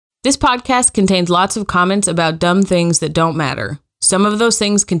This podcast contains lots of comments about dumb things that don't matter. Some of those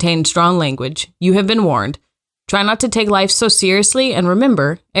things contain strong language. You have been warned. Try not to take life so seriously, and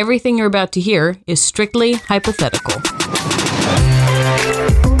remember, everything you're about to hear is strictly hypothetical.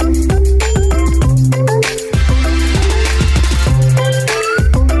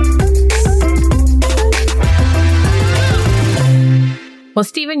 Well,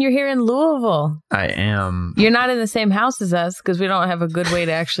 Steven, you're here in Louisville. I am. You're not in the same house as us because we don't have a good way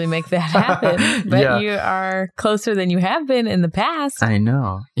to actually make that happen. But You are closer than you have been in the past. I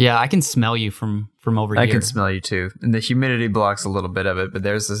know. Yeah, I can smell you from over here. I can smell you too. And the humidity blocks a little bit of it, but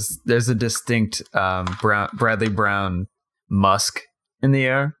there's a distinct Bradley Brown musk in the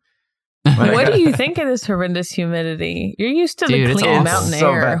air. What do you think of this horrendous humidity? You're used to the clean mountain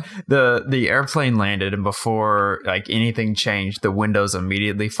air. Bad. The airplane landed, and before anything changed, the windows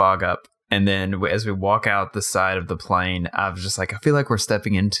immediately fog up. And then as we walk out the side of the plane, I was just like, I feel like we're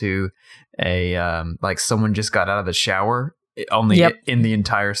stepping into a like someone just got out of the shower. Only in the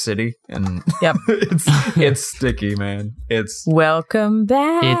entire city, and it's sticky, man. It's welcome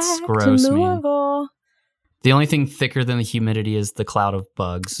back. It's gross, to Louisville. Man. The only thing thicker than the humidity is the cloud of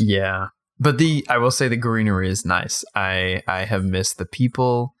bugs. Yeah. But I will say the greenery is nice. I have missed the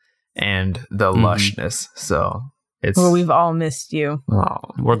people and the lushness. So we've all missed you. Oh.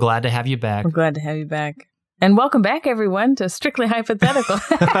 We're glad to have you back. We're glad to have you back. And welcome back, everyone, to Strictly Hypothetical.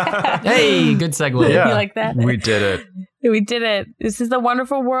 Hey, good segue. Yeah, you like that? We did it. We did it. This is the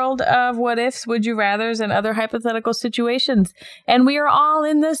wonderful world of what ifs, would you rathers, and other hypothetical situations. And we are all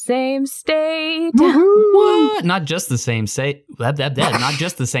in the same state. What? Not just the same state. Not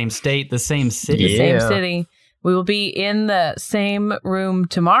just the same state, the same city. The same city. We will be in the same room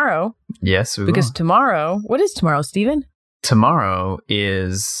tomorrow. Yes, we will. Because tomorrow, what is tomorrow, Steven? Tomorrow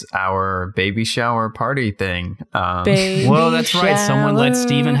is our baby shower party thing. Well, that's right. Someone let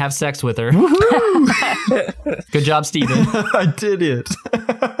Steven have sex with her. Good job, Steven. I did it.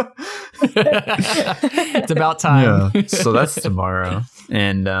 It's about time. Yeah. So that's tomorrow.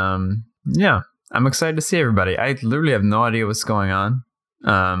 And I'm excited to see everybody. I literally have no idea what's going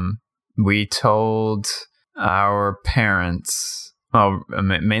on. We told our parents... Well,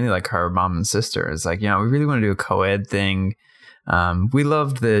 mainly like her mom and sister is like, we really want to do a co-ed thing. We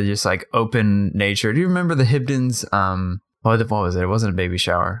loved the just like open nature. Do you remember the Hibdons? What was it? It wasn't a baby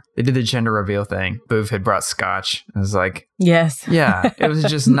shower. They did the gender reveal thing. Booth had brought scotch. It was like, yes. Yeah, it was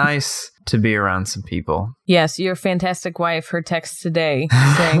just nice to be around some people. Yes, your fantastic wife, her text today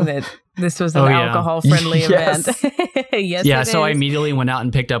saying that this was an alcohol-friendly event. Yes, yeah, so I immediately went out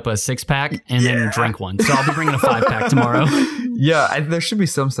and picked up a 6-pack and then drank one. So I'll be bringing a 5-pack tomorrow. Yeah, there should be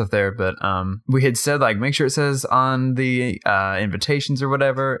some stuff there, but we had said, like, make sure it says on the invitations or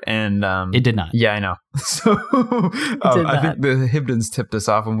whatever, and... it did not. Yeah, I know. So I think the Hibdons tipped us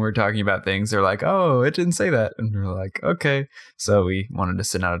off when we were talking about things. They're like, oh, it didn't say that. And we're like, okay. So we wanted to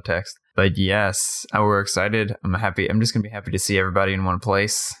send out a text. But yes, we're excited. I'm happy. I'm just going to be happy to see everybody in one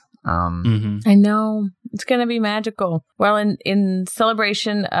place. I know. It's going to be magical. Well, in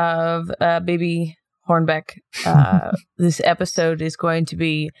celebration of baby Hornbeck, this episode is going to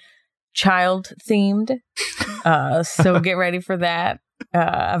be child themed. So get ready for that.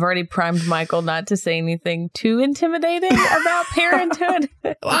 I've already primed Michael not to say anything too intimidating about parenthood.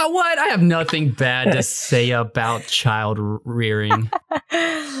 What? I have nothing bad to say about child rearing.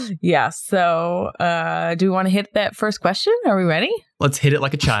 Yeah. So do we want to hit that first question? Are we ready? Let's hit it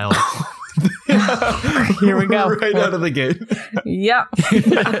like a child. Here we go. Right out of the gate. Yep.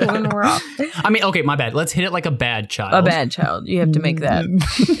 When we're off. I mean, okay, my bad. Let's hit it like a bad child. A bad child. You have to make that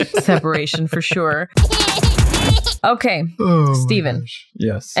separation for sure. Okay, Steven.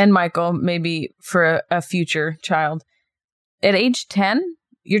 Yes. And Michael, maybe for a future child. At age 10,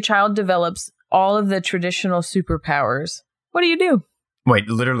 your child develops all of the traditional superpowers. What do you do? Wait,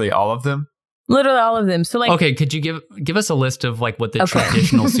 literally all of them? Literally all of them. So, like, okay, could you give us a list of like what the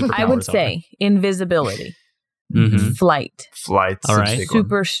traditional superpowers are? I would say invisibility, flight, all right,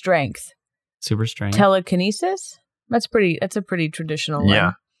 super strength, telekinesis. That's a pretty traditional one.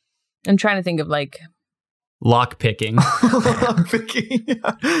 Yeah. I'm trying to think of like lock picking.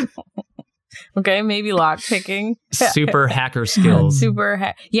 Okay, maybe lock picking. Super hacker skills.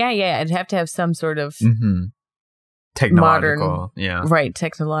 Yeah. I'd have to have some sort of technological, modern, right?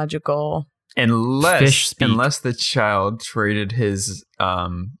 Technological. Unless the child traded his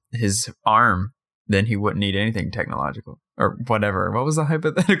arm, then he wouldn't need anything technological or whatever. What was the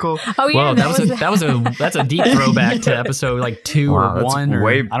hypothetical? Oh yeah, well, that's a deep throwback to episode like 2 or 1 or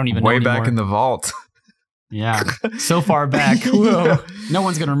I don't even know way anymore. back in the vault. Yeah. So far back. Whoa. No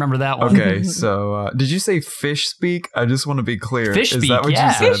one's going to remember that one. Okay, so did you say fish speak? I just want to be clear. Fish Is speak, that what yeah.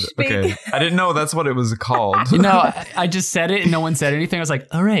 you said? Fish speak. Okay. I didn't know that's what it was called. I just said it and no one said anything. I was like,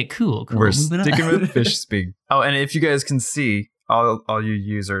 all right, cool. We're moving on. sticking with fish speak. Oh, and if you guys can see, all you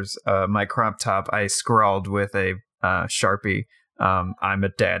users, my crop top, I scrawled with a Sharpie, I'm a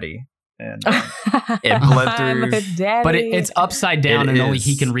daddy. And it bled I'm a through. daddy. But it's upside down It and only is.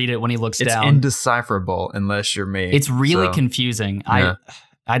 he can read it when he looks It's down. indecipherable unless you're me. It's really So, confusing. yeah.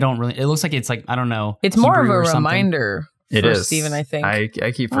 I don't really. It looks like it's like, I don't know. It's more of Hebrew a or something. reminder It for is. Steven, I think.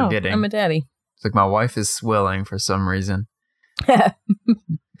 I keep Oh, forgetting. I'm a daddy. It's like my wife is swilling for some reason.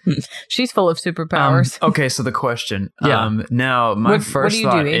 She's full of superpowers. Okay, so the question. Yeah. Now, my What first do you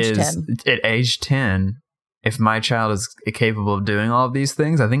do, thought age is 10? at age 10, if my child is capable of doing all of these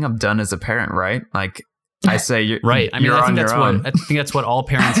things, I think I'm done as a parent, right? Like, I say, you're, Right. I mean, you're I on think your own. that's what all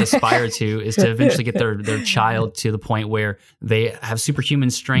parents aspire to, is to eventually get their child to the point where they have superhuman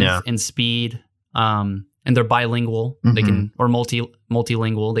strength Yeah. and speed. And they're bilingual. They can, or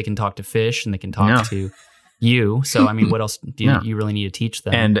multilingual. They can talk to fish and they can talk Yeah. to you. So, I mean, what else do Yeah. you really need to teach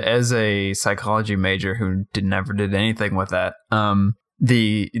them? And as a psychology major who never did anything with that,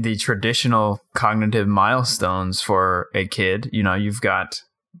 the traditional cognitive milestones for a kid, you've got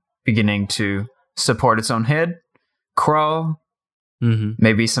beginning to support its own head, crawl,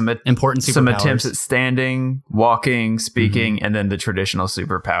 maybe some important some superpowers. attempts at standing, walking, speaking, and then the traditional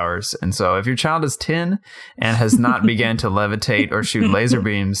superpowers. And so if your child is 10 and has not began to levitate or shoot laser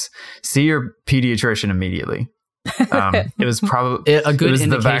beams, see your pediatrician immediately. It was probably A good it was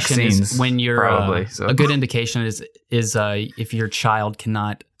the indication is vaccines, when you're probably. So. a good indication is if your child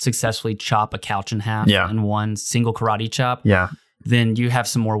cannot successfully chop a couch in half in one single karate chop, then you have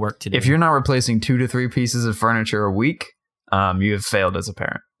some more work to do. If you're not replacing 2 to 3 pieces of furniture a week, you have failed as a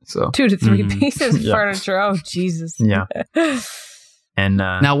parent. So 2 to 3 pieces of furniture. Oh, Jesus. Yeah. And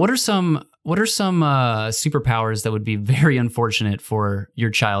now, what are some superpowers that would be very unfortunate for your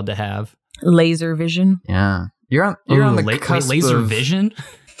child to have? Laser vision. yeah, you're on the cusp laser of vision.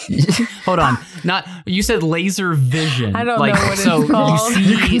 Hold on, you said laser vision. I don't know what it's so called.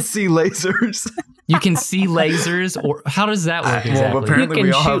 You can see lasers. You can see lasers, or how does that work exactly? Well, apparently You we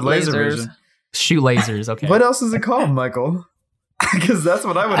can all have shoot laser lasers. vision. Shoot lasers. Okay. What else is it called, Michael? Because that's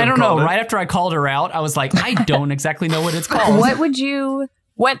what I would have I don't know. called it. Right after I called her out, I was like, I don't exactly know what it's called. What would you...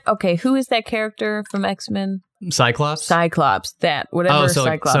 Okay, who is that character from X-Men? Cyclops? Cyclops. Whatever so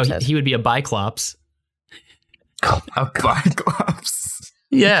Cyclops has. he would be a Biclops. A Biclops.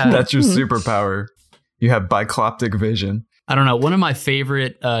 Yeah. That's your superpower. You have bicloptic vision. I don't know. One of my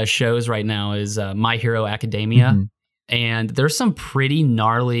favorite shows right now is My Hero Academia. Mm-hmm. And there's some pretty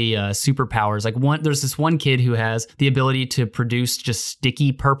gnarly superpowers. Like there's this one kid who has the ability to produce just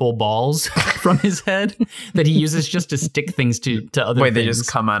sticky purple balls from his head that he uses just to stick things to other Wait, things. they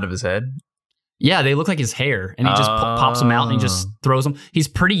just come out of his head? Yeah, they look like his hair, and he just pops them out and he just throws them. He's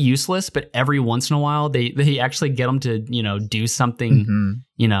pretty useless, but every once in a while, they actually get him to do something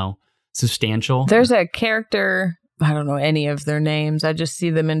substantial. There's a character, I don't know any of their names. I just see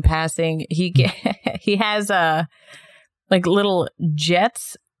them in passing. He has like little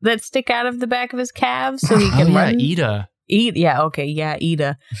jets that stick out of the back of his calves, so he can run. Ida.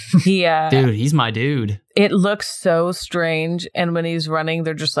 Ida. He dude, he's my dude. It looks so strange, and when he's running,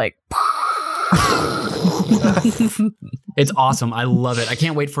 they're just like. It's awesome. I love it. I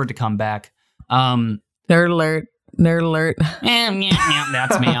can't wait for it to come back. Nerd alert. Yeah,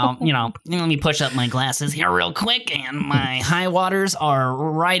 that's me. Let me push up my glasses here real quick, and my high waters are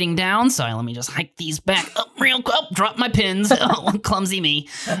riding down. So let me just hike these back up real quick. Drop my pins. Oh, clumsy me.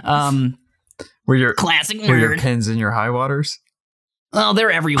 Were your Classic nerd. Were your pins in your high waters? Oh,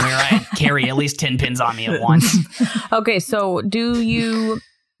 they're everywhere. I carry at least 10 pins on me at once. Okay, so do you,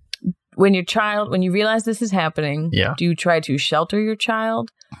 when you realize this is happening, do you try to shelter your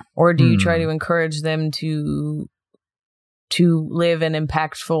child, or do you try to encourage them to live an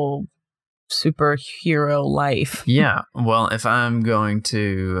impactful superhero life? Yeah. Well, if I'm going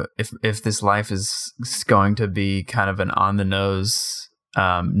to, if this life is going to be kind of an on the nose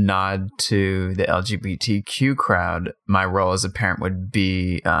nod to the LGBTQ crowd, my role as a parent would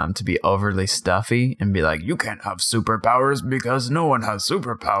be to be overly stuffy and be like, you can't have superpowers because no one has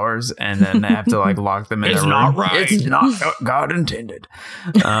superpowers, and then I have to like lock them in It's a room. not right. It's not what God intended.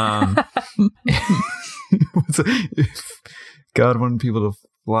 If God wanted people to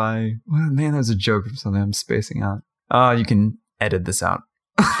fly. Well, man, there's a joke or something I'm spacing out. You can edit this out.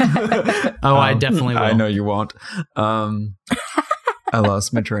 I definitely will. I know you won't. I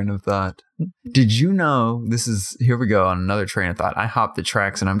lost my train of thought. Did you know, here we go on another train of thought. I hopped the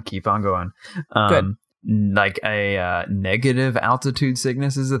tracks and I'm keep on going. Good. like a negative altitude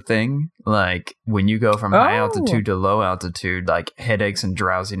sickness is a thing. Like when you go from high altitude to low altitude, like headaches and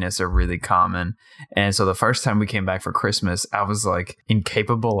drowsiness are really common. And so the first time we came back for Christmas, I was like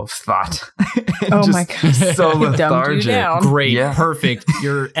incapable of thought. Oh my God. So Dumbed you lethargic. down. Great. Yeah. Perfect.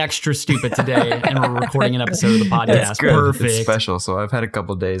 You're extra stupid today, and we're recording an episode of the podcast. That's good. Perfect. It's special. So I've had a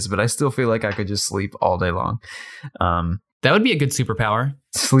couple days, but I still feel like I could just sleep all day long. That would be a good superpower.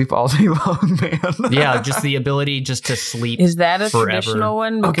 Sleep all day long, man. Yeah, just the ability just to sleep. Is that a forever. traditional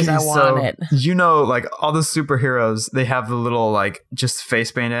one? Because I want it. You know, like all the superheroes, they have the little like just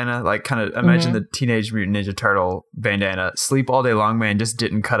face bandana, like kind of imagine the Teenage Mutant Ninja Turtle bandana. Sleep all day long, man, just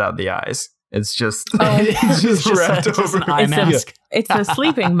didn't cut out the eyes. It's just, it's just wrapped over. an eye mask. It's a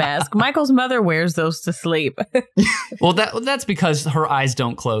sleeping mask. Michael's mother wears those to sleep. Well, that's because her eyes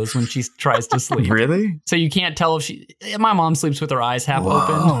don't close when she tries to sleep. Really? So you can't tell if my mom sleeps with her eyes half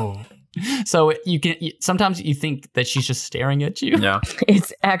open. So sometimes you think that she's just staring at you. Yeah.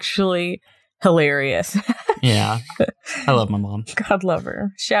 It's actually hilarious. Yeah. I love my mom. God love her.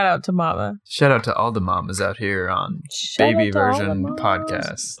 Shout out to Mama. Shout out to all the mamas out here on Shout Baby out to all the Version mamas.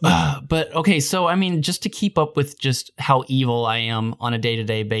 Podcast. But okay, so I mean, just to keep up with just how evil I am on a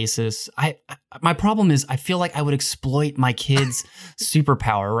day-to-day basis, my problem is I feel like I would exploit my kids'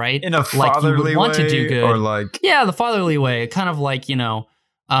 superpower, right? In a like you fatherly would want way, to do good, or like, yeah, the fatherly way, kind of like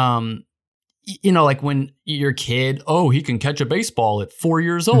like when your kid, he can catch a baseball at 4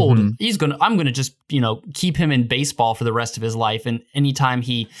 years old. I'm gonna just keep him in baseball for the rest of his life. And anytime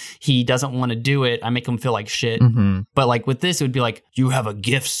he doesn't want to do it, I make him feel like shit. But like with this, it would be like, you have a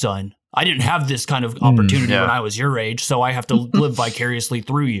gift, son. I didn't have this kind of opportunity when I was your age, so I have to live vicariously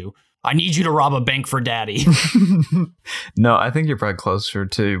through you. I need you to rob a bank for daddy. No, I think you're probably closer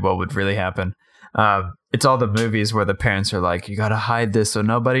to what would really happen. It's all the movies where the parents are like, you gotta hide this so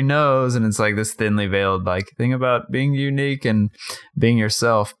nobody knows, and it's like this thinly veiled like thing about being unique and being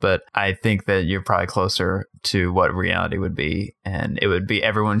yourself. But I think that you're probably closer to what reality would be, and it would be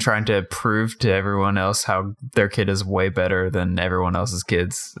everyone trying to prove to everyone else how their kid is way better than everyone else's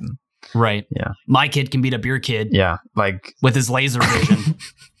kids. Right. Yeah. My kid can beat up your kid. Yeah, like with his laser vision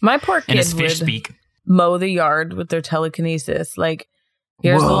My poor kid and his fish would speak. mow the yard with their telekinesis. Like,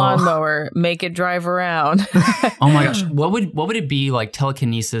 here's the lawnmower, make it drive around. Oh my gosh. What would it be like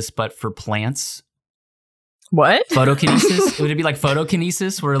telekinesis but for plants? What? Photokinesis? Would it be like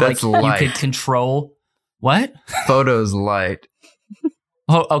photokinesis where That's like light. you could control what? photos light.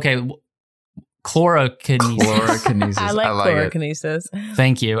 Oh, okay. Chlorokinesis. Chlorokinesis. I like it. chlorokinesis.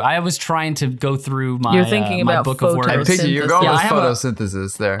 Thank you. I was trying to go through my You're thinking my about book of words. I picture you're going Yeah, with I have a-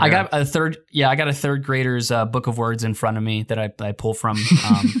 photosynthesis there. I got a third grader's book of words in front of me that I pull from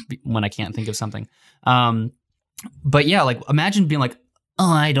when I can't think of something. But yeah, like imagine being like,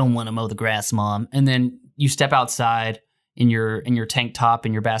 oh, I don't want to mow the grass, Mom, and then you step outside in your tank top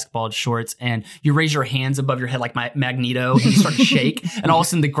and your basketball shorts, and you raise your hands above your head like Magneto, and you start to shake, and all of a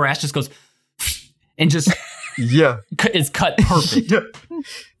sudden the grass just goes, and just it's cut perfect. Yeah.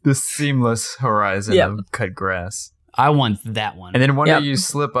 The seamless horizon of cut grass. I want that one. And then one day you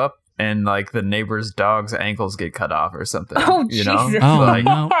slip up and like the neighbor's dog's ankles get cut off or something. Oh, you know? Jesus. Oh, Like,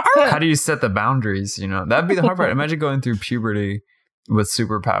 no. how do you set the boundaries? You know, that'd be the hard part. Imagine going through puberty with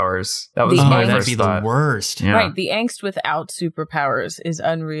superpowers. That was my that'd first be thought. the worst. Yeah. Right. The angst without superpowers is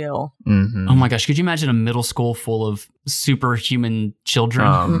unreal. Mm-hmm. Oh my gosh, could you imagine a middle school full of superhuman children?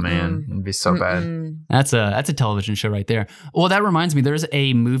 Oh man, it'd be so bad. That's a television show right there. Well, that reminds me, there's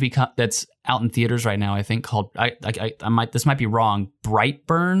a movie that's out in theaters right now, I think, called this might be wrong,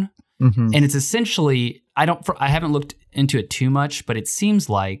 Brightburn. Mm-hmm. And it's essentially, I haven't looked into it too much, but it seems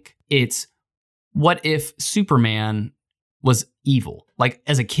like it's what if Superman was evil, like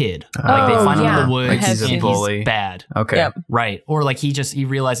as a kid. Like they find him in the woods Like he's a and bully. he's bad. Okay. Yep. Right. Or like he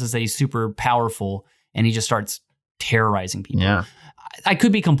realizes that he's super powerful and he just starts terrorizing people. Yeah. I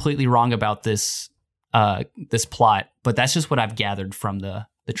could be completely wrong about this plot, but that's just what I've gathered from the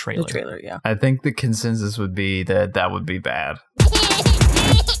trailer. The trailer, yeah. I think the consensus would be that would be bad.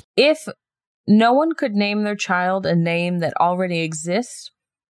 If no one could name their child a name that already exists,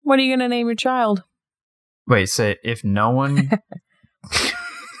 what are you going to name your child? Wait, say if no one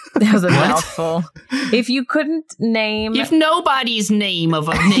That was a mouthful. If you couldn't name... If nobody's name of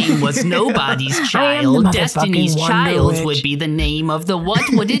a name was nobody's I am the child, Destiny's motherfucking Wonder Child Witch. would be the name of the what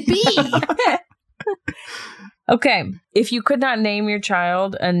would it be? Okay, if you could not name your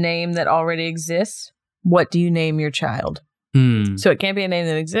child a name that already exists, what do you name your child? So it can't be a name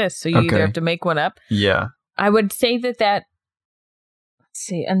that exists, so you either Okay. have to make one up. Yeah. I would say that let's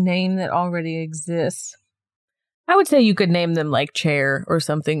see, a name that already exists. I would say you could name them like Chair or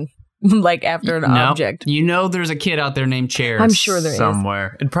something like after an object. You know there's a kid out there named Chair. I'm sure there is.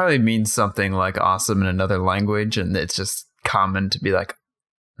 Somewhere. It probably means something like awesome in another language, and it's just common to be like,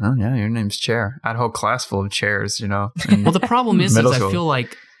 oh yeah, your name's Chair. I had a whole class full of chairs, you know. Well, the problem is Middle I school. feel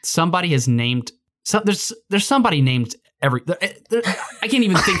like somebody has named... there's somebody named... I can't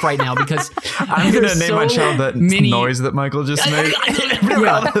even think right now because I'm going to name my child that noise that Michael just made.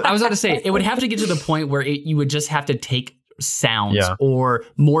 Yeah, I was about to say, it would have to get to the point where you would just have to take sounds or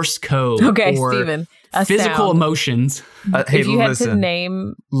Morse code or Steven, physical emotions. Hey, if you had to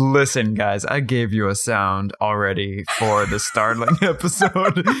name... Listen, guys, I gave you a sound already for the Starling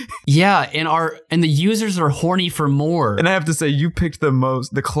episode. Yeah, and the users are horny for more. And I have to say, you picked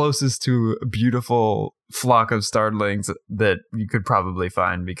the closest to a beautiful flock of starlings that you could probably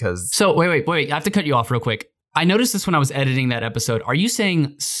find because... So, wait. I have to cut you off real quick. I noticed this when I was editing that episode. Are you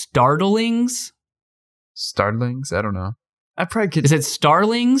saying startlings? Starlings? I don't know. I probably could... Is it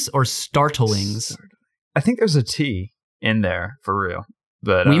starlings or startlings? I think there's a T in there, for real.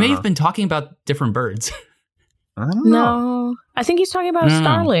 But we may have been talking about different birds. I don't know. No, I think he's talking about a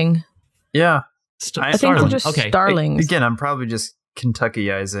starling. Yeah. I think they're just starlings. Again, I'm probably just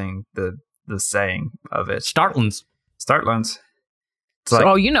Kentuckyizing the saying of it. Startlings. Startlings. It's like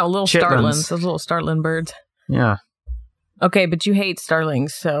little chitlins. starlings, those little starling birds. Yeah. Okay, but you hate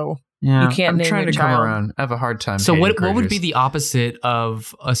starlings, so you can't I'm name trying your to child. come around. I have a hard time. So what would be the opposite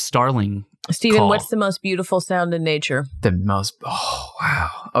of a starling? Steven, call? what's the most beautiful sound in nature? Oh, wow.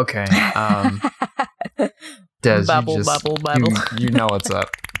 Okay. Des, bubble. You know what's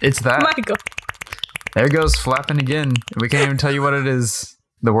up. It's that. Michael. There goes flapping again. We can't even tell you what it is.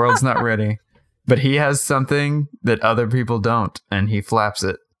 The world's not ready. But he has something that other people don't, and he flaps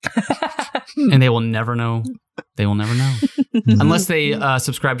it. And they will never know. They will never know. Unless they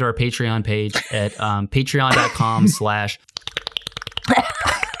subscribe to our Patreon page at patreon.com/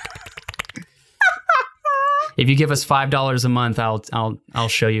 If you give us $5 a month, I'll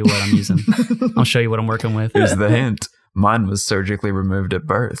show you what I'm using. I'll show you what I'm working with. Here's the hint. Mine was surgically removed at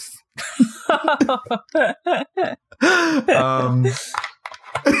birth.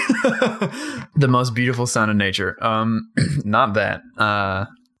 The most beautiful sound in nature. Not that.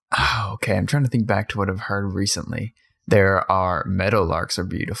 Okay, I'm trying to think back to what I've heard recently. There are meadowlarks are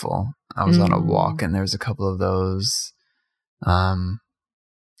beautiful. I was on a walk and there's a couple of those. I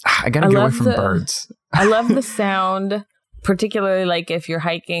gotta get away from birds. I love the sound, particularly like if you're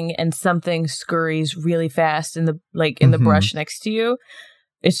hiking and something scurries really fast in the the brush next to you.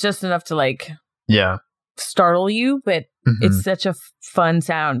 It's just enough to startle you, but it's such a fun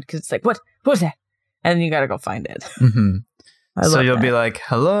sound because it's like, what was that? And then you gotta go find it. So you'll be like,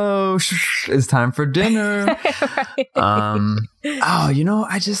 hello, it's time for dinner. Right. I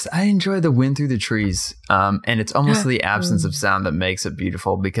enjoy the wind through the trees. And it's almost the absence of sound that makes it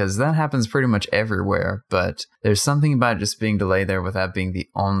beautiful because that happens pretty much everywhere. But there's something about just being delayed there without being the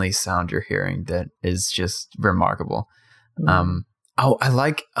only sound you're hearing that is just remarkable. I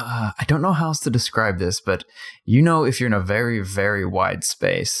don't know how else to describe this, but if you're in a very, very wide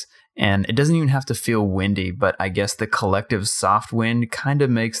space, and it doesn't even have to feel windy, but I guess the collective soft wind kind of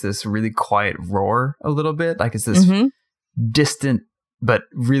makes this really quiet roar a little bit. Like it's this distant, but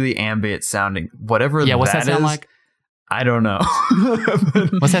really ambient sounding, whatever what's that sound is, like? I don't know.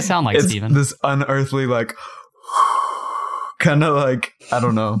 What's that sound like, it's Steven? This unearthly, kind of I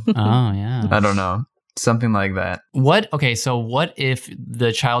don't know. Oh, yeah. I don't know. Something like that. So what if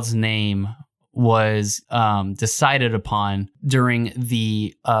the child's name was decided upon during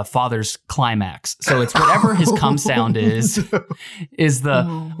the father's climax? So it's whatever his cum sound is the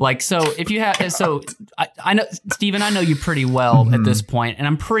so if you have I know, Steven, I know you pretty well at this point, and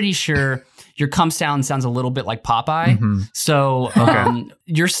I'm pretty sure your cum sounds a little bit like Popeye. So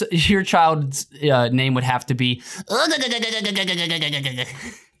your child's name would have to be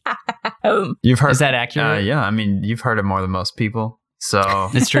You've heard. Is that accurate? Yeah, I mean, you've heard it more than most people. So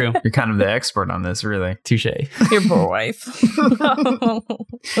it's true. You're kind of the expert on this, really. Touche. Your poor wife.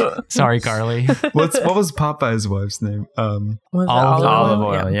 Sorry, Carly. What was Popeye's wife's name? Olive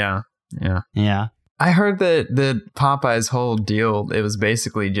oil. Yeah. I heard that Popeye's whole deal, it was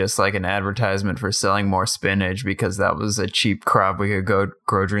basically just like an advertisement for selling more spinach because that was a cheap crop we could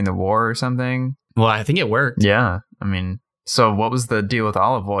grow during the war or something. Well, I think it worked. Yeah. I mean, so what was the deal with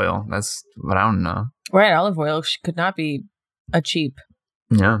olive oil? That's what I don't know. Right, olive oil could not be a cheap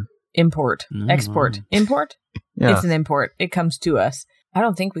export. Import? Yeah. It's an import. It comes to us. I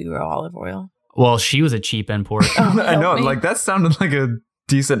don't think we grow olive oil. Well, she was a cheap import. I know. That sounded like a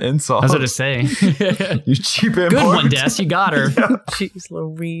decent insult. I was going to say. You cheap import. Good one, Des. You got her. Jeez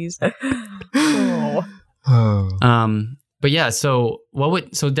Louise. But yeah, so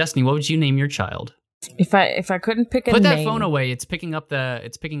Destiny, what would you name your child? If I couldn't pick a Put name. that phone away. It's picking up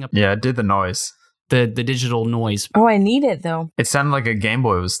Yeah, it did the noise. the digital noise. Oh, I need it though. It sounded like a Game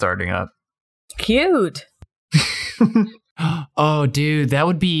Boy was starting up. Cute. Oh, dude, that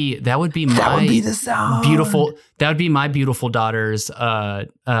would be my the sound. beautiful. That would be my beautiful daughter's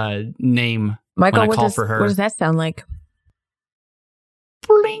name. Michael, when I call for her. what does that sound like?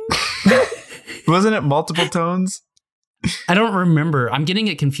 Bling. Wasn't it multiple tones? I don't remember. I'm getting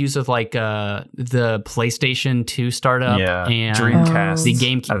it confused with like the PlayStation 2 startup and Dreamcast. the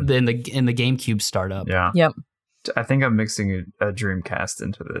GameCube and the GameCube startup. Yeah. Yep. I think I'm mixing a Dreamcast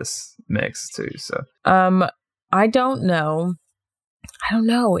into this mix too. So I don't know.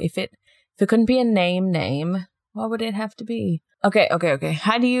 If it couldn't be a name, what would it have to be? Okay.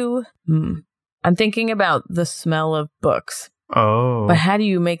 How do you? I'm thinking about the smell of books. Oh. But how do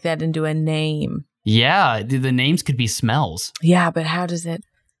you make that into a name? Yeah, the names could be smells. Yeah, but how does it?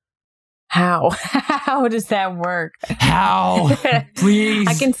 How does that work? How? Please.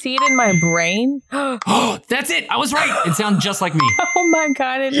 I can see it in my brain. Oh, that's it. I was right. It sounds just like me. Oh my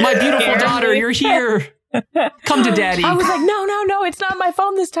God. My beautiful daughter, you're here. Come to daddy. I was like, no, it's not my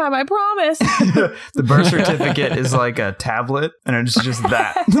phone this time. I promise. The birth certificate is like a tablet, and it's just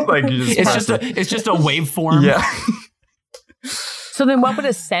that. Like you just it's just a waveform. Yeah. So then what would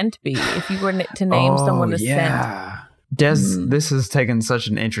a scent be if you were to name someone a scent? Des, this has taken such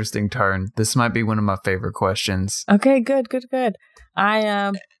an interesting turn. This might be one of my favorite questions. Okay, good.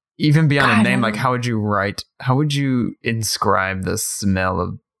 I even beyond a name, like how would you inscribe the smell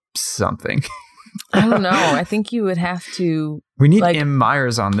of something? I don't know. I think you would have to. We need M.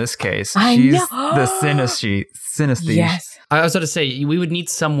 Myers on this case. She's the synesthete. Yes. I was going to say, we would need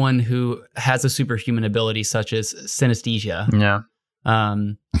someone who has a superhuman ability such as synesthesia. Yeah.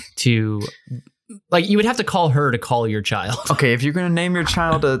 To, like, you would have to call her to call your child. Okay, if you're going to name your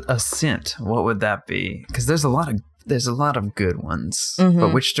child a scent, what would that be? Because there's a lot of good ones. Mm-hmm.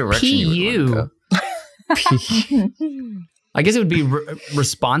 But which direction you would go? I guess it would be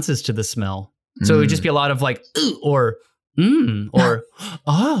responses to the smell. So it would just be a lot of like, ooh, or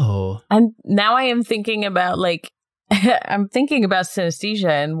oh. And now I am thinking about synesthesia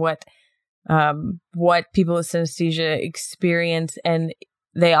and what people with synesthesia experience, and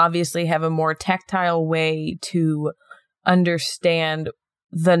they obviously have a more tactile way to understand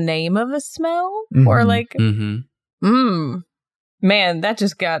the name of a smell, or like, man, that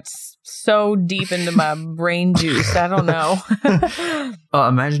just got so deep into my brain juice. I don't know.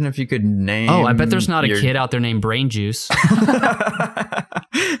 Imagine if you could name. Oh, I bet there's not a kid out there named Brain Juice.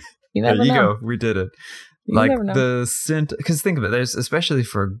 You never there you know. go. We did it. You like never know. the scent, because think of it. There's especially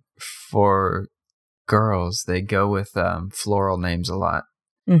for girls, they go with floral names a lot.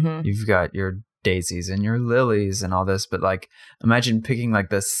 Mm-hmm. You've got your daisies and your lilies and all this, but like imagine picking like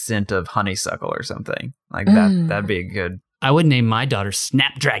the scent of honeysuckle or something like that. That'd be a good. I would name my daughter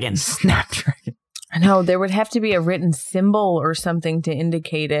Snapdragon. Snapdragon. I know, there would have to be a written symbol or something to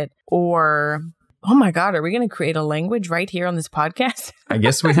indicate it. Or, oh my God, are we going to create a language right here on this podcast? I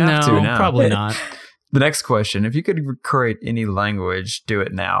guess we have to now. Probably not. The next question, if you could create any language, do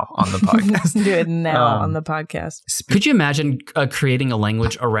it now on the podcast. Do it now on the podcast. Could you imagine creating a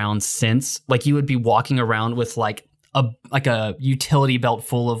language around scents? Like you would be walking around with like a utility belt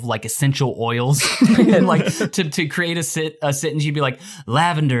full of like essential oils, and like to create a sentence, you'd be like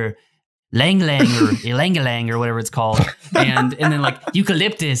lavender, lang lang or ylang ylang or whatever it's called, and then like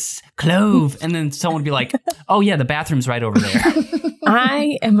eucalyptus, clove, and then someone would be like, oh yeah, the bathroom's right over there.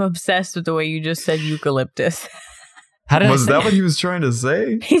 I am obsessed with the way you just said eucalyptus. How did was I say that what he was trying to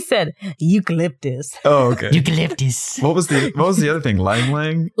say? He said eucalyptus. Oh, okay. Eucalyptus. What was the other thing? Lang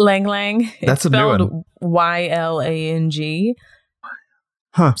lang? Lang lang. That's a new one. YLANG.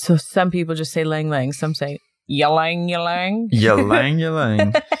 Huh. So some people just say lang lang. Some say yalang yalang. Yalang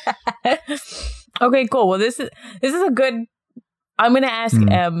yalang. Okay, cool. Well, this is a good. I'm going to ask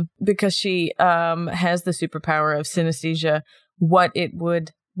Em, because she has the superpower of synesthesia, what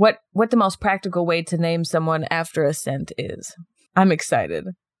the most practical way to name someone after a scent is. I'm excited.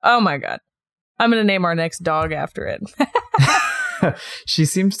 Oh my God. I'm going to name our next dog after it. She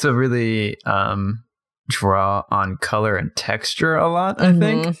seems to really draw on color and texture a lot, I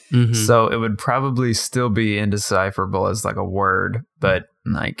think. Mm-hmm. So it would probably still be indecipherable as like a word, but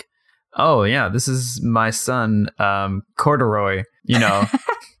like, oh yeah, this is my son, Corduroy,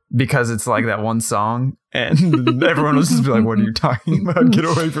 because it's like that one song, and everyone will just be like, what are you talking about? Get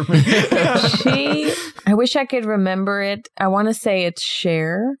away from me. I wish I could remember it. I want to say it's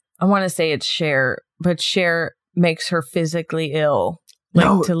Cher. But Cher makes her physically ill.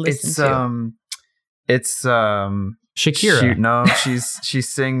 To listen to. It's Shakira. She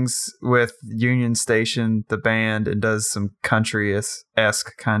sings with Union Station, the band, and does some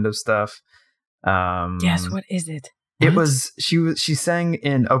country-esque kind of stuff. Yes, what is it? It was she sang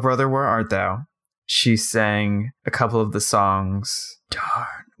in "Oh Brother, Where Art Thou." She sang a couple of the songs.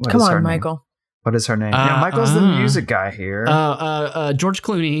 Darn. Come on, Michael. What is her name? Michael's the music guy here. George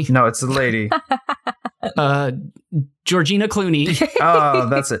Clooney. No, it's the lady. Georgina Clooney. Oh,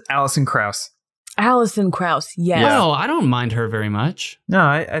 that's it. Alison Krauss. Alison Krauss, yes. Yeah. Oh, I don't mind her very much. No,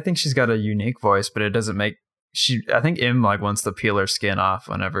 I think she's got a unique voice, but it doesn't make... I think Im wants to peel her skin off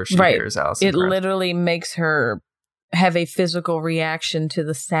whenever she hears Alison Krauss. It literally makes her have a physical reaction to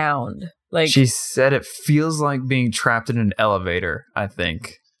the sound. Like she said it feels like being trapped in an elevator, I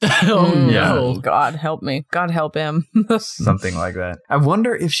think. Oh, no. God help me. God help him. Something like that. I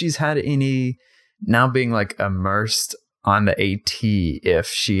wonder if she's had any... Now being like immersed on the AT, if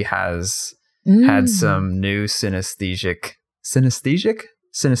she has had some new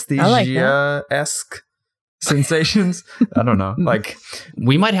synesthesia-esque sensations. I don't know. Like,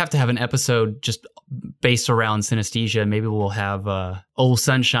 we might have to have an episode just based around synesthesia. Maybe we'll have Old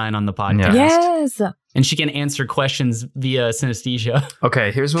Sunshine on the podcast. Yes. And she can answer questions via synesthesia.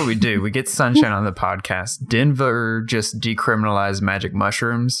 Okay, here's what we do. We get Sunshine on the podcast. Denver just decriminalized magic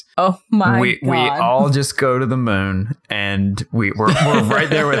mushrooms. Oh my God. We all just go to the moon, and we're right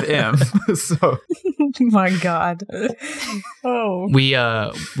there with Im. So, my God. Oh.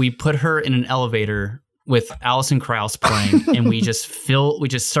 We put her in an elevator with Alison Krauss playing, and we just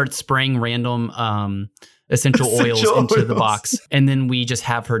start spraying random essential oils into the box, and then we just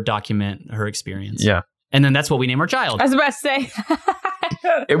have her document her experience. Yeah. And then that's what we name our child. I was about to say.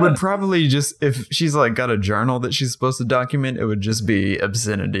 It would probably just, if she's like got a journal that she's supposed to document, it would just be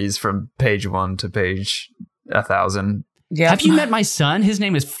obscenities from page 1 to page 1,000. Yeah. Have you met my son? His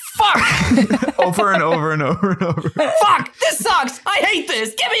name is Fuck. Over and over and over and over. Fuck! This sucks! I hate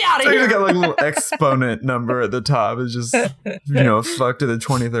this! Get me out of So here! you got like a little exponent number at the top. It's just, fuck to the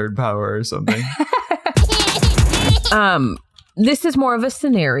 23rd power or something. This is more of a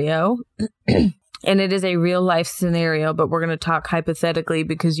scenario. And it is a real life scenario, but we're going to talk hypothetically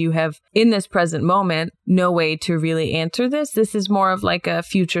because you have, in this present moment, no way to really answer this. This is more of like a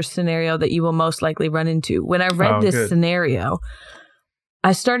future scenario that you will most likely run into. When I read this scenario,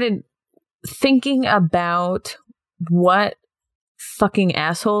 I started thinking about what fucking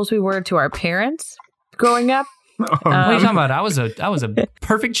assholes we were to our parents growing up. What are you talking about? I was a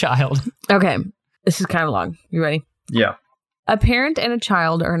perfect child. Okay. This is kind of long. You ready? Yeah. A parent and a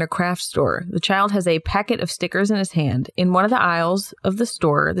child are in a craft store. The child has a packet of stickers in his hand. In one of the aisles of the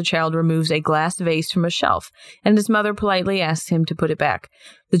store, the child removes a glass vase from a shelf, and his mother politely asks him to put it back.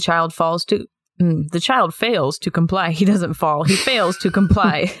 The child fails to comply. He doesn't fall. He fails to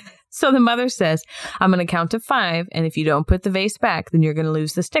comply. So the mother says, I'm going to count to 5, and if you don't put the vase back, then you're going to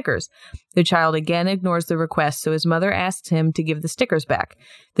lose the stickers. The child again ignores the request, so his mother asks him to give the stickers back.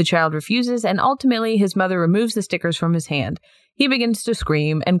 The child refuses, and ultimately his mother removes the stickers from his hand. He begins to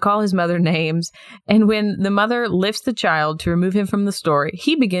scream and call his mother names, and when the mother lifts the child to remove him from the store,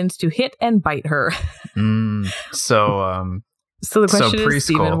 he begins to hit and bite her. So the question is,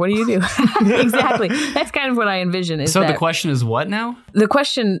 Stephen, what do you do? Exactly. That's kind of what I envision. So the question is what now? The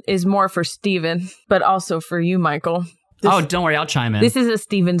question is more for Stephen, but also for you, Michael. Don't worry, I'll chime in. This is a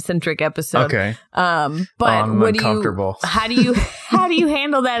Stephen-centric episode. Okay. But I'm uncomfortable. How do you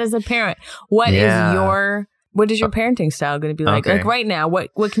handle that as a parent? What is your parenting style going to be like? Okay. Like right now,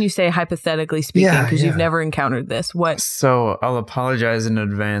 what can you say hypothetically speaking? Because you've never encountered this. What? So I'll apologize in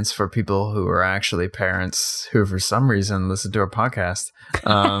advance for people who are actually parents who, for some reason, listen to our podcast.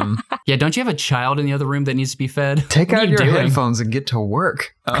 Yeah, don't you have a child in the other room that needs to be fed? Take out your headphones and get to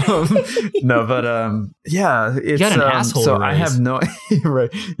work. No, but yeah, it's you got an asshole. So I have no right.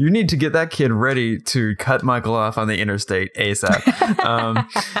 You need to get that kid ready to cut Michael off on the interstate ASAP.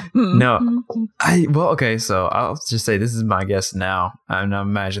 Okay, so I'll just say this is my guess now. I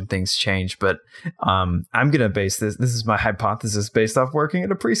imagine things change, but I'm gonna base this. This is my hypothesis based off working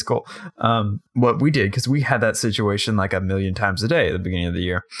at a preschool. What we did, because we had that situation like a million times a day at the beginning of the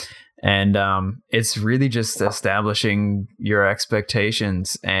year. And it's really just establishing your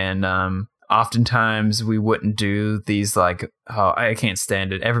expectations. And oftentimes we wouldn't do these like, oh, I can't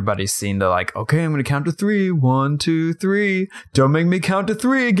stand it. Everybody's seen the like, okay, I'm going to count to 3. 1, 2, 3. Don't make me count to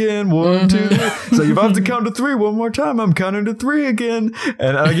 3 again. 1, 2, 3. So if I have to count to 3 one more time, I'm counting to 3 again.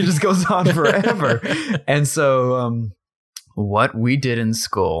 And it just goes on forever. And so what we did in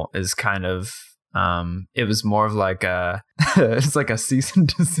school is kind of it was more of like it's like a cease and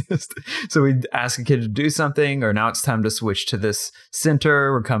desist. So we'd ask a kid to do something, or now it's time to switch to this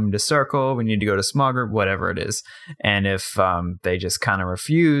center. We're coming to circle. We need to go to small group, whatever it is. And if they just kind of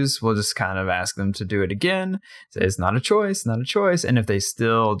refuse, we'll just kind of ask them to do it again. So it's not a choice, not a choice. And if they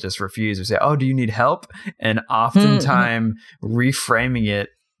still just refuse, we say, oh, do you need help? And oftentimes reframing it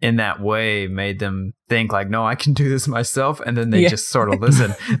in that way made them think like, no, I can do this myself. And then they just sort of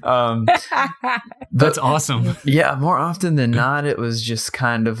listen. That's awesome. Yeah. More often than not, it was just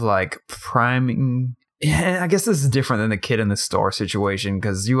kind of like priming. Yeah, I guess this is different than the kid in the store situation,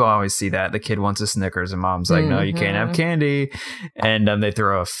 because you always see that the kid wants a Snickers and mom's like, no, you can't have candy. And they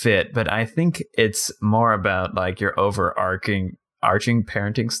throw a fit. But I think it's more about like your overarching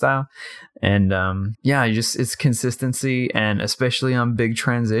parenting style. And it's consistency, and especially on big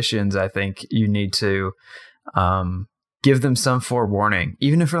transitions, I think you need to give them some forewarning.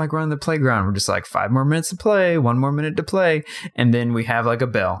 Even if we're like, we're on the playground, we're just like 5 more minutes to play, 1 more minute to play, and then we have like a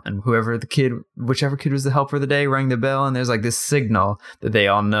bell, and whichever kid was the helper of the day, rang the bell, and there's like this signal that they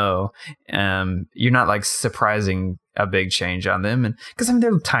all know. You're not like surprising a big change on them, and because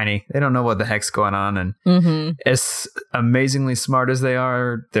they're tiny, they don't know what the heck's going on, and as amazingly smart as they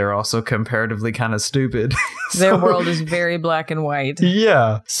are, they're also comparatively kind of stupid. Their world is very black and white.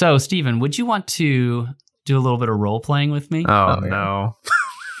 Yeah. So, Stephen, would you want to do a little bit of role playing with me? Oh no.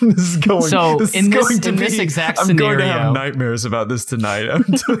 This is going. So in this exact scenario, I'm going to have nightmares about this tonight. I'm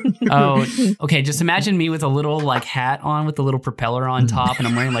telling you. Oh, okay. Just imagine me with a little like hat on with a little propeller on top, and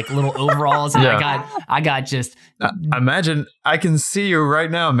I'm wearing like little overalls, and I got just. Imagine I can see you right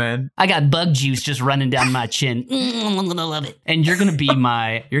now, man. I got bug juice just running down my chin. I'm gonna love it. And you're gonna be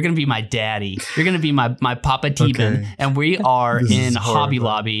my daddy. You're gonna be my Papa T-Ben, okay. And we are in Hobby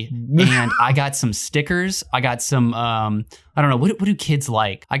Lobby, and I got some stickers. I got some I don't know, what do kids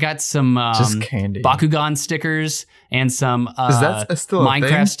like? I got some just candy. Bakugan stickers and some Is that still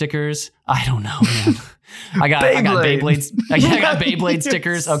Minecraft stickers. I don't know, man. I got Beyblades. I got Beyblade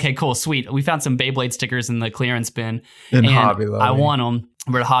stickers. Okay, cool, sweet. We found some Beyblade stickers in the clearance bin. In Hobby Lobby. I want them.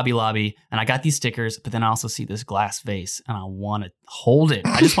 We're at Hobby Lobby, and I got these stickers, but then I also see this glass vase, and I want to hold it.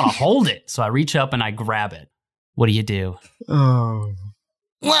 I just want to hold it. So I reach up and I grab it. What do you do? Oh.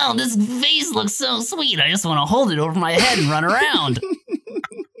 Wow, this vase looks so sweet. I just want to hold it over my head and run around.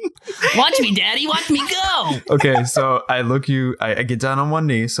 Watch me, Daddy. Watch me go. Okay, so I get down on one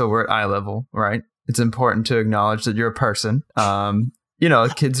knee, so we're at eye level, right? It's important to acknowledge that you're a person.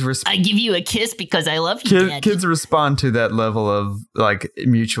 Kids I give you a kiss because I love you, Daddy. Kids respond to that level of like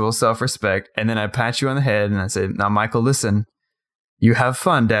mutual self-respect, and then I pat you on the head and I say, now, Michael, listen, you have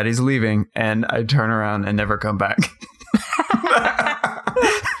fun. Daddy's leaving. And I turn around and never come back.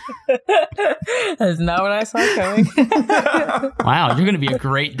 That's not what I saw coming. Wow, you're going to be a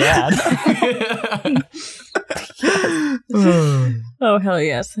great dad. Oh, hell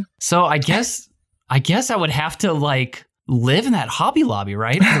yes. So I guess I would have to like live in that Hobby Lobby,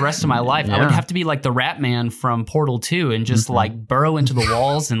 right? For the rest of my life. Yeah. I would have to be like the Rat Man from Portal 2 and just like burrow into the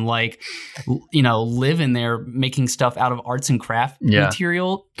walls and like, live in there making stuff out of arts and craft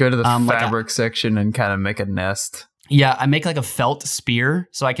material. Go to the fabric section and kind of make a nest. Yeah, I make like a felt spear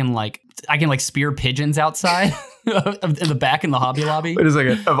so I can spear pigeons outside in the back in the Hobby Lobby. Wait a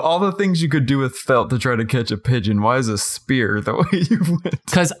second. Of all the things you could do with felt to try to catch a pigeon, why is a spear the way you went?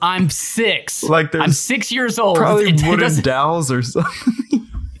 Because I'm 6. Like I'm 6 years old. Probably wooden dowels or something.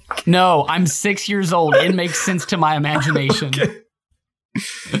 No, I'm 6 years old. It makes sense to my imagination. Okay.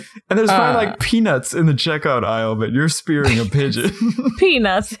 And there's probably like peanuts in the checkout aisle, but you're spearing a pigeon.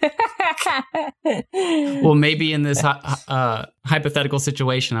 Peanuts. Well, maybe in this hypothetical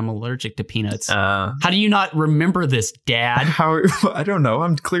situation, I'm allergic to peanuts. How do you not remember this, Dad? I don't know.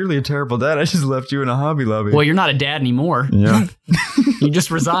 I'm clearly a terrible dad. I just left you in a Hobby Lobby. Well, you're not a dad anymore. Yeah. You just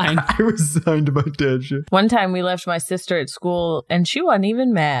resigned. I resigned my dadship. One time we left my sister at school and she wasn't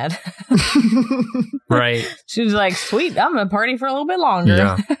even mad. Right. She was like, sweet, I'm going to party for a little bit longer.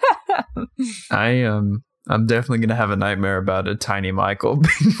 Yeah. I'm definitely going to have a nightmare about a tiny Michael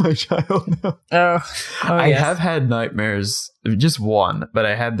being my child now. I have had nightmares, just one, but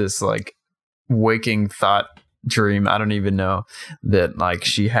I had this like waking thought dream. I don't even know that like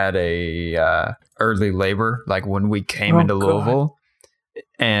she had a early labor, like when we came into Louisville.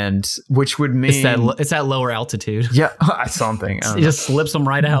 And which would mean it's that lower altitude. Yeah, something. It just slips them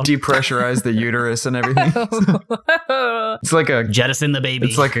right out. Depressurize the uterus and everything. It's like a jettison the baby.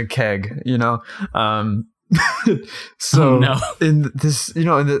 It's like a keg, So in this,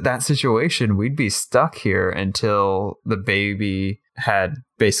 in that situation, we'd be stuck here until the baby had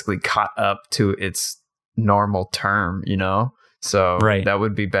basically caught up to its normal term, So Right. that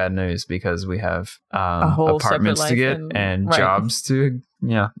would be bad news because we have whole apartments separate to get life and right. jobs to.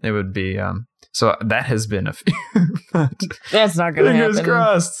 Yeah, it would be. So that has been a few. That's not going to Fingers happen.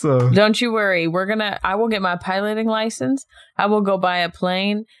 crossed. So Don't you worry. I will get my piloting license. I will go buy a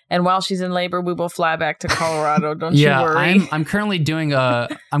plane, and while she's in labor, we will fly back to Colorado. Don't you worry. I'm currently doing a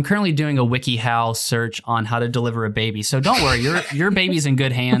WikiHow search on how to deliver a baby. So don't worry, your baby's in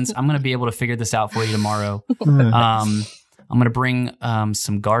good hands. I'm gonna be able to figure this out for you tomorrow. I'm gonna bring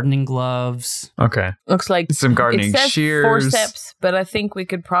some gardening gloves. okay, Looks like some gardening it says shears. forceps, but I think we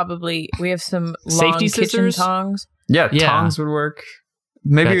have some long Safety kitchen scissors? tongs. Yeah, Yeah. tongs would work.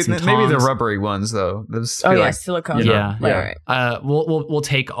 Maybe Got some maybe the tongs. rubbery ones though. Those Oh feel yeah, like, silicone. you know, Yeah. Right, right. We'll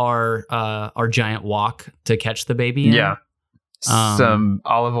take our giant wok to catch the baby in. yeah. Some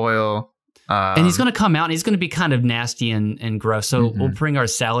olive oil. And he's going to come out and he's going to be kind of nasty and gross. So we'll bring our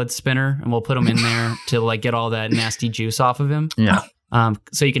salad spinner and we'll put him in there to like get all that nasty juice off of him. Yeah.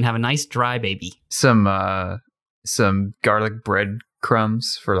 So you can have a nice dry baby. Some garlic bread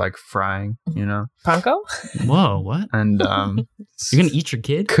crumbs for like frying, you know. Panko? Whoa, what? And You're going to eat your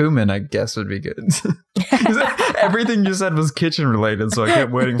kid? cumin, I guess, would be good. Everything you said was kitchen related, so I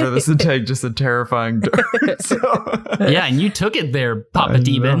kept waiting for this to take just a terrifying turn. So, Yeah, and you took it there, Papa I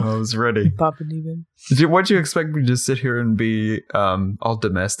Deben. know, I was ready. Papa Deben. What'd you expect me to just sit here and be all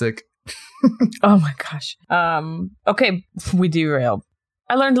domestic? Oh my gosh. Okay, we derailed.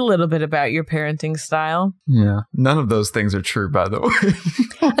 I learned a little bit about your parenting style. Yeah. None of those things are true, by the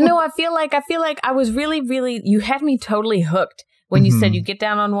way. No, I feel like I was really, you had me totally hooked when you said you get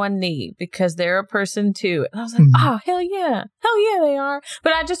down on one knee because they're a person too. And I was like, oh, hell yeah, they are.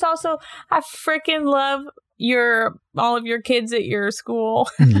 But I freaking love all of your kids at your school.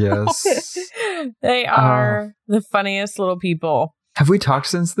 Yes. They are the funniest little people. Have we talked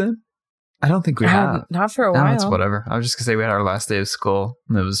since then? I don't think we have. Not for a No, while. it's whatever. I was just gonna say we had our last day of school,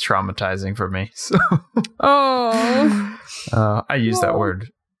 and it was traumatizing for me. So, Oh. I use that word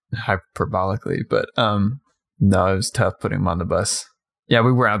hyperbolically, but no, it was tough putting them on the bus. Yeah,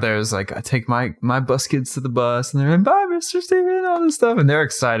 we were out there. It was like, I take my bus kids to the bus, and they're like, bye, Mr. Steven, all this stuff, and they're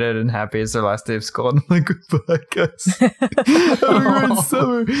excited and happy. It's their last day of school, and I'm like, goodbye, guys. Have a great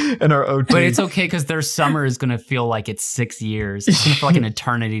summer. And our OT. But it's okay because their summer is going to feel like it's 6 years. It's going to feel like an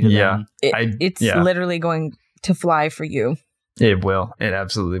eternity to them. It's literally going to fly for you. It will. It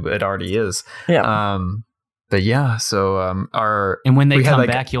absolutely. It already is. Yeah. But yeah. So And when they we had, come like,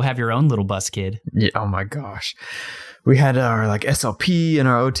 back, you'll have your own little bus kid. Yeah. Oh my gosh. We had our like SLP and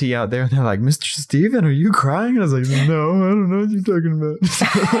our OT out there, and they're like, Mr. Steven, are you crying? And I was like, no, I don't know what you're talking about.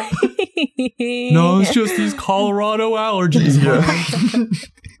 No, it's just these Colorado allergies. Yeah.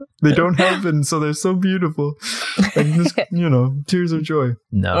 They don't happen, so they're so beautiful. Like this, tears of joy.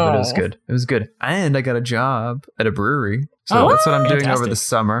 No, but it was good. It was good. And I got a job at a brewery. So that's what I'm doing over the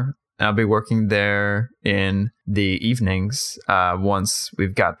summer. I'll be working there in the evenings once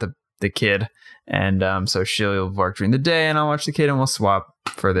we've got the kid. And so she'll work during the day and I'll watch the kid and we'll swap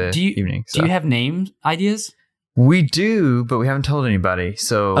for the evening. So. Do you have name ideas? We do, but we haven't told anybody.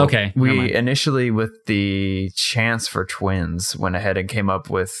 So okay, we initially, with the chance for twins, went ahead and came up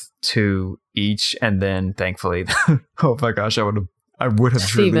with 2 each. And then thankfully, oh my gosh, I would have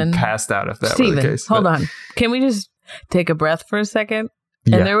truly passed out if that were the case. Hold on. Can we just take a breath for a second?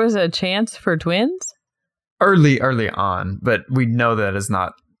 Yeah. And there was a chance for twins? Early on, but we know that is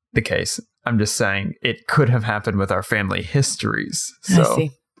not the case. I'm just saying it could have happened with our family histories. So, I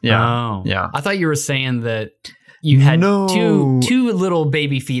see. Yeah. Oh. Yeah. I thought you were saying that you had two little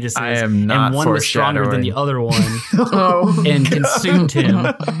baby fetuses. I am not, and one was stronger than the other one and consumed him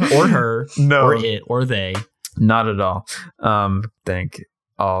or her or it or they. Not at all. Thank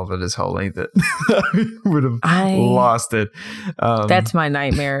all that is holy that I would have lost it. That's my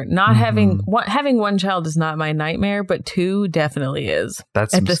nightmare. Not having one child is not my nightmare, but 2 definitely is.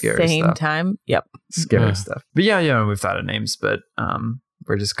 That's some at the scary same stuff. time. Yep. Scary stuff. But yeah, we've thought of names, but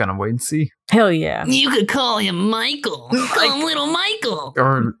we're just gonna wait and see. Hell yeah. You could call him Michael. Call him Little Michael.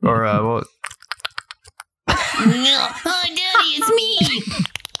 Or well. Oh, Daddy, it's me.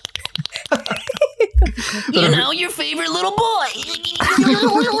 Your favorite little boy.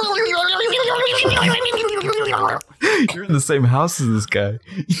 You're in the same house as this guy.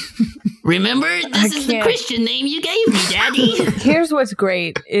 Remember, this is the Christian name you gave me, Daddy. Here's what's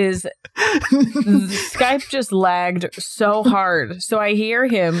great is Skype just lagged so hard. So I hear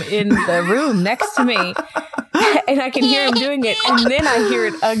him in the room next to me and I can hear him doing it. And then I hear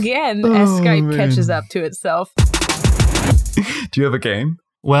it again as Skype catches up to itself. Do you have a game?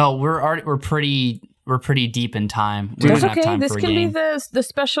 Well, we're pretty deep in time. We That's don't have okay. time This for a can be game. the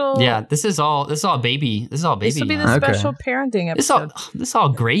special. Yeah, this is all baby. This is all baby. This will be now. the Okay. special parenting This episode. all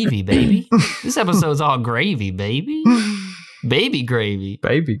gravy, baby. This episode's all gravy, baby. Baby gravy.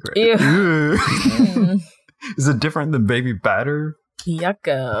 Baby great. Ew. Ew. Is it different than baby batter?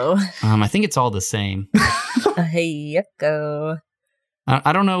 Yucko. I think it's all the same. Yucko.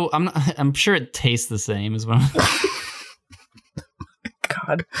 I don't know. I'm sure it tastes the same as well.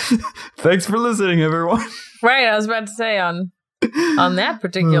 God. Thanks for listening, everyone. Right, I was about to say on that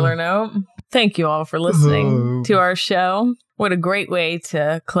particular note, thank you all for listening to our show. What a great way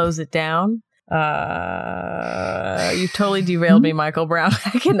to close it down. You totally derailed me, Michael Brown.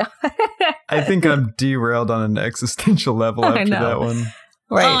 I cannot. I think I'm derailed on an existential level I after know. that one.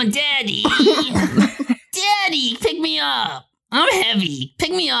 Right. Oh, Daddy! Daddy, pick me up! I'm heavy.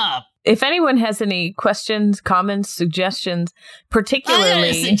 Pick me up. If anyone has any questions, comments, suggestions, I got a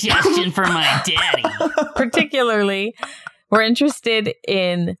particularly suggestion for my daddy. we're interested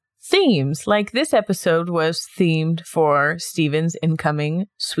in themes. Like this episode was themed for Steven's incoming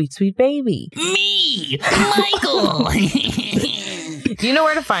sweet, sweet baby. Me, Michael. You know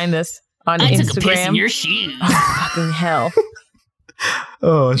where to find us on I Instagram. took a piss in your shoes. Fucking hell.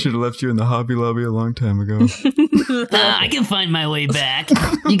 Oh, I should have left you in the Hobby Lobby a long time ago. I can find my way back.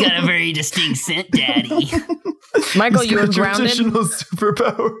 You got a very distinct scent, Daddy. Michael, He's you were got grounded. traditional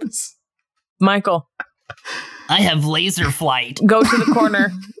superpowers. Michael, I have laser flight. go to the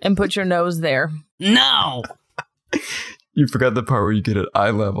corner and put your nose there. No. You forgot the part where you get at eye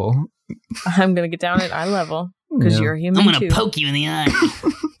level. I'm going to get down at eye level because Yeah. you're a human I'm going too. to poke you in the eye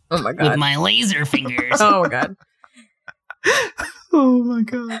Oh my with God. my laser fingers. Oh my God. Oh my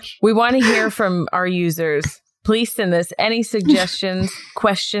gosh. We want to hear from our users. Please send us any suggestions,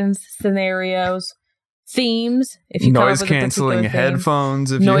 questions, scenarios, themes. If you come up Noise with a canceling particular theme.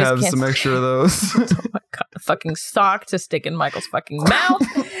 headphones if Noise you have some cancel- extra of those. Oh my God. A fucking sock to stick in Michael's fucking mouth.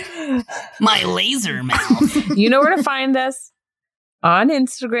 My laser mouth. You know where to find us on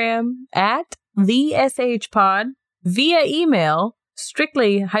Instagram at the SHPod, via email,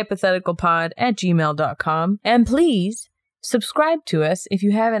 strictlyhypotheticalpod@gmail.com. And please subscribe to us if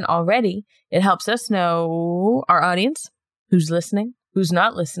you haven't already. It helps us know our audience, who's listening, who's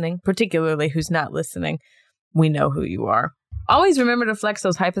not listening, particularly who's not listening. We know who you are. Always remember to flex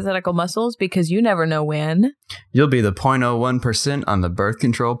those hypothetical muscles because you never know when. You'll be the 0.01% on the birth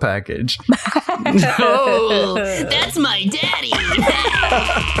control package. Oh, that's my daddy.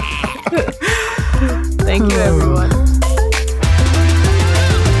 Thank you, everyone.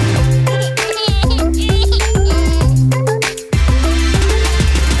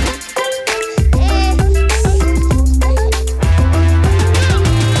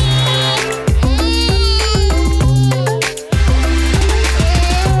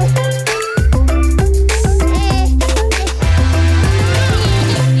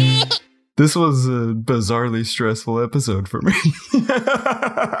 This was a bizarrely stressful episode for me.